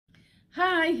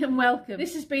Hi and welcome.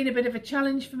 This has been a bit of a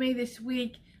challenge for me this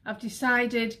week. I've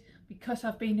decided, because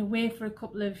I've been away for a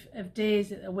couple of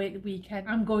days away at the weekend,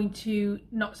 I'm going to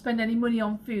not spend any money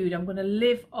on food. I'm going to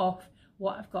live off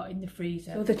what I've got in the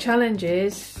freezer. So the challenge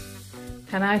is,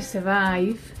 can I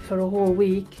survive for a whole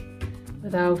week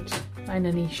without buying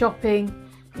any shopping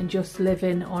and just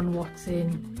living on what's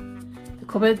in the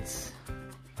cupboards?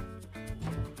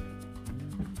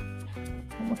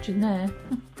 Not much in there.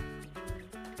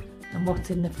 And what's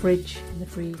in the fridge and the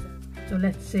freezer. So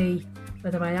let's see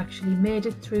whether I actually made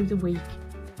it through the week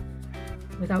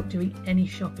without doing any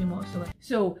shopping whatsoever.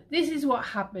 So this is what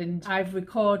happened. I've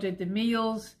recorded the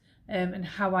meals and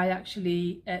how I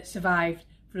actually survived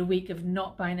for a week of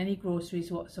not buying any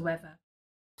groceries whatsoever.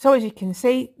 So as you can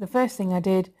see, the first thing I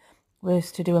did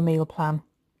was to do a meal plan.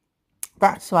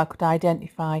 That's so I could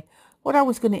identify what I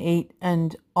was going to eat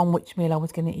and on which meal I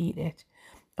was going to eat it.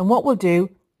 And what we'll do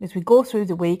as we go through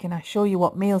the week and I show you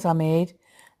what meals I made,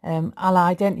 I'll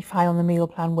identify on the meal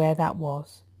plan where that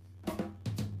was.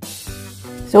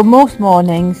 So most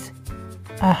mornings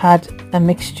I had a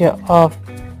mixture of,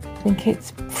 I think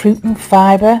it's fruit and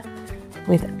fibre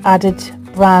with added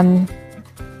bran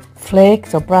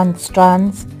flakes or bran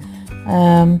strands,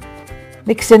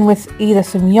 mixed in with either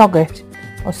some yoghurt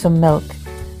or some milk.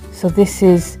 So this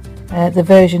is the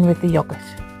version with the yoghurt.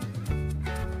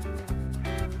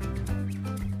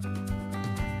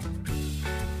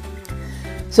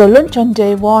 So lunch on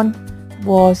day one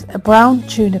was a brown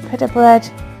tuna pita bread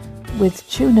with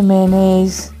tuna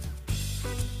mayonnaise,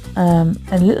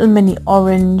 a little mini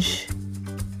orange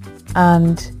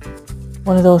and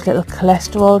one of those little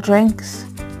cholesterol drinks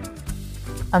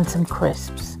and some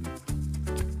crisps.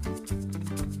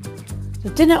 So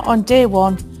dinner on day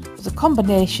one was a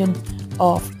combination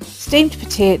of steamed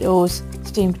potatoes,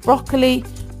 steamed broccoli,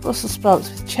 Brussels sprouts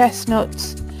with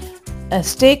chestnuts, a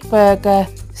steak burger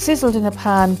sizzled in a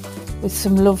pan with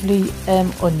some lovely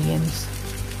onions.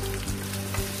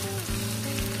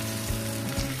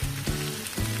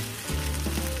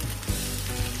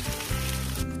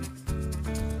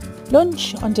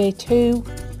 Lunch on day two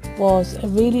was a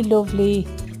really lovely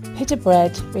pita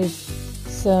bread with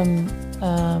some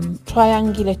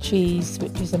triangular cheese,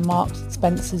 which is a Marks and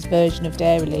Spencer's version of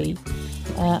Dairy,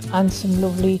 and some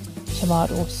lovely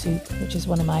tomato soup, which is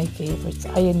one of my favourites.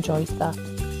 I enjoyed that.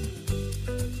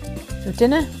 So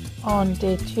dinner on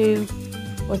day two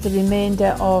was the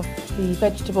remainder of the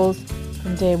vegetables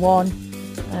from day one,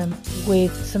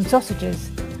 with some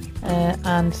sausages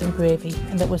and some gravy,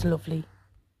 and it was lovely.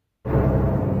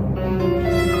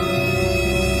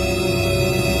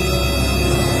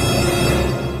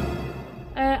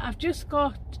 I've just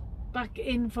got back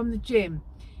in from the gym,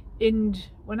 and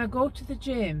when I go to the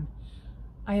gym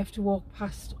I have to walk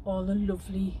past all the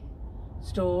lovely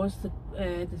stores.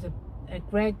 There's a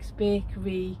Greg's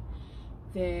Bakery,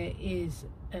 there is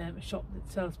a shop that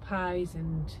sells pies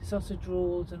and sausage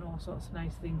rolls and all sorts of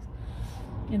nice things.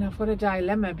 And I've got a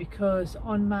dilemma because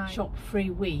on my shop free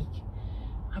week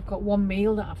I've got one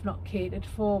meal that I've not catered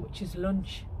for, which is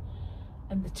lunch,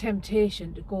 and the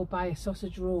temptation to go buy a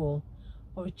sausage roll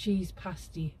or a cheese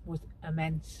pasty was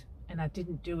immense, and I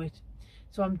didn't do it.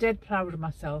 So I'm dead proud of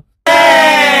myself.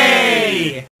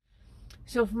 Yay!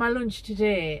 So for my lunch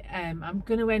today, I'm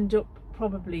going to end up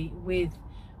probably with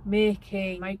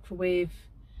making microwave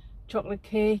chocolate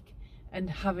cake and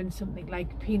having something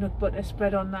like peanut butter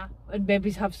spread on that, and maybe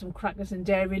have some crackers and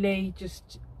Dairy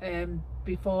just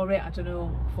before it. I don't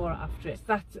know, before or after it.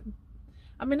 That's,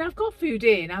 I mean, I've got food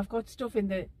in, I've got stuff in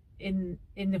the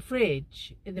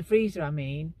fridge, in the freezer I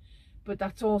mean, but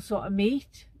that's all sort of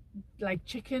meat, like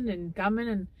chicken and gammon,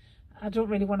 and I don't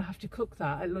really want to have to cook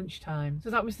that at lunchtime. So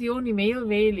that was the only meal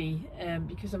really,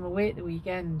 because I'm away at the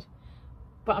weekend.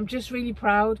 But I'm just really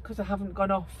proud because I haven't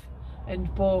gone off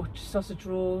and bought sausage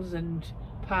rolls and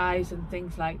pies and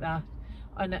things like that.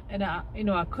 And I, you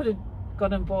know, I could have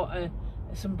gone and bought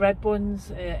some bread buns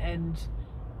and,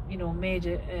 you know, made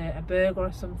a burger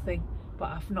or something, but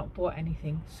I've not bought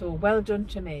anything. So well done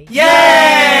to me.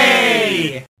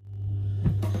 Yay!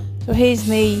 So here's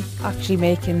me actually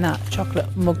making that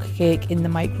chocolate mug cake in the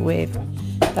microwave.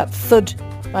 That thud,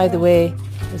 by the way,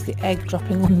 was the egg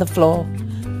dropping on the floor,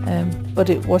 but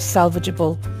it was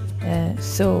salvageable,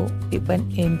 so it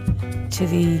went in to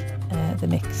the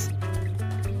mix.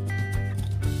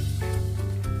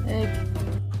 Egg,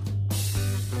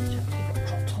 which actually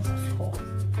got dropped on the floor.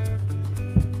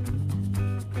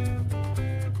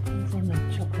 And then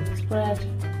the chocolate spread.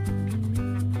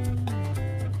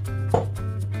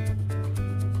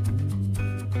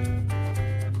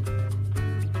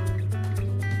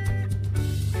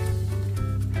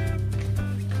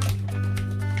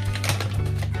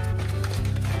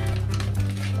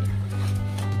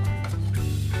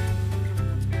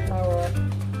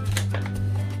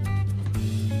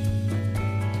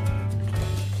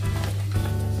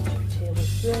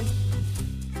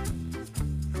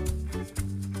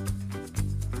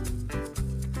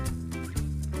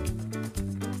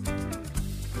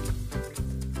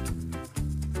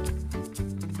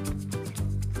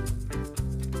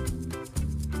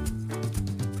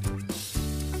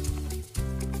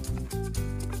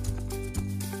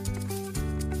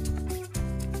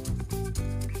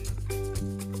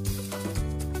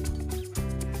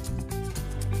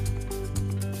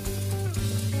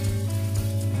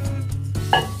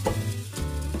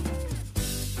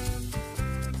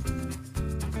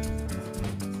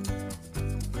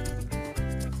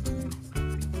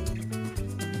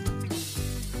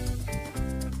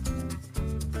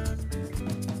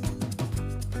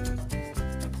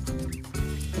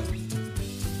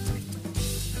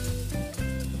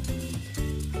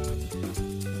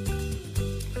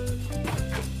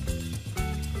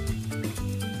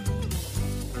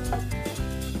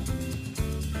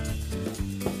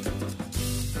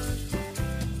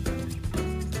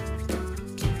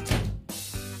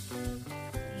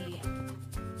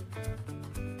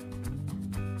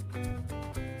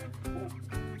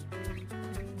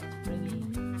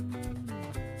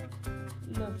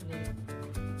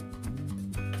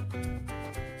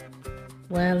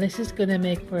 Well, this is going to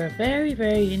make for a very,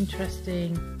 very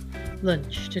interesting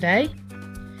lunch today,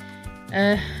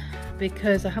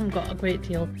 because I haven't got a great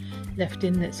deal left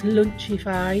in that's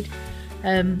lunchified.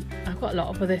 I've got a lot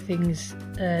of other things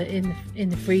in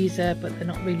the freezer, but they're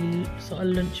not really sort of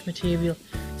lunch material.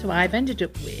 So I've ended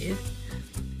up with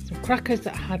some crackers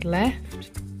that I had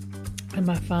left, and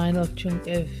my final chunk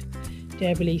of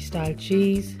Dairy style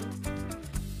cheese,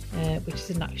 which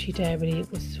isn't actually Dairy,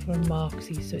 it was from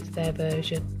Marksy, so it's their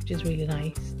version, which is really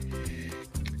nice.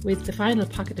 With the final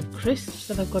packet of crisps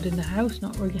that I've got in the house,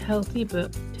 not really healthy,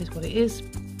 but it is what it is.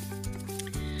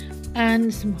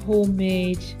 And some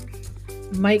homemade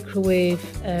microwave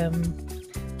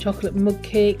chocolate mug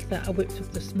cake that I whipped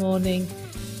up this morning,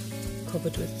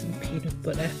 covered with some peanut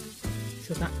butter.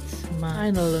 So that's my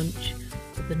final lunch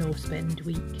for the no spend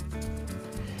week.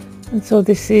 And so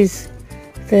this is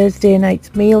Thursday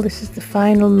night's meal. This is the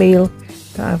final meal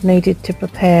that I've needed to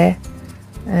prepare,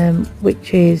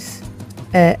 which is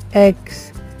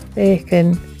eggs,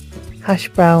 bacon, hash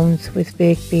browns with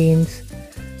baked beans.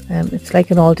 It's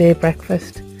like an all-day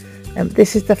breakfast.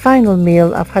 This is the final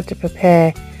meal I've had to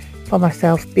prepare for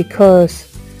myself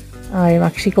because I'm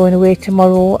actually going away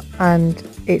tomorrow, and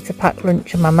it's a packed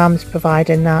lunch and my mum's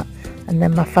providing that, and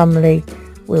then my family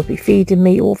will be feeding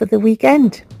me over the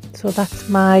weekend. So that's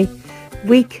my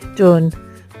week done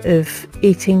of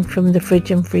eating from the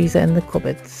fridge and freezer and the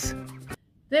cupboards.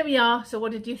 There we are. So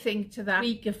what did you think to that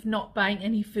week of not buying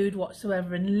any food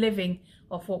whatsoever and living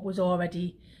off what was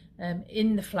already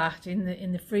in the flat,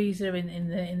 in the freezer,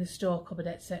 in the store cupboard,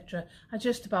 etc. I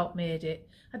just about made it.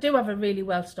 I do have a really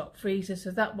well stocked freezer,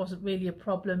 so that wasn't really a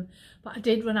problem, but I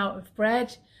did run out of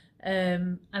bread,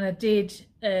 and I did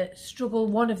struggle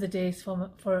one of the days for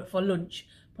lunch,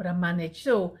 but I managed.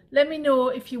 So let me know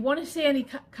if you want to see any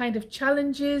kind of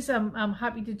challenges. I'm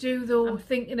happy to do those. I'm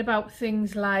thinking about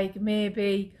things like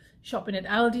maybe shopping at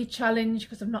Aldi challenge,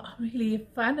 because I'm not really a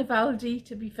fan of Aldi,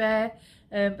 to be fair,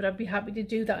 but I'd be happy to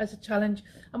do that as a challenge.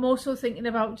 I'm also thinking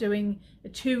about doing a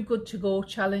Too Good To Go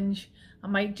challenge. I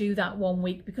might do that one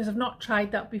week because I've not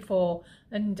tried that before,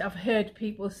 and I've heard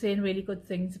people saying really good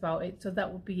things about it, so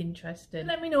that would be interesting.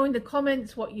 Let me know in the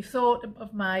comments what you thought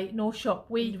of my no shop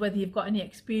week, whether you've got any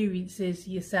experiences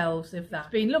yourselves of that.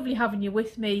 It's been lovely having you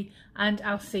with me, and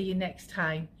I'll see you next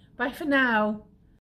time. Bye for now.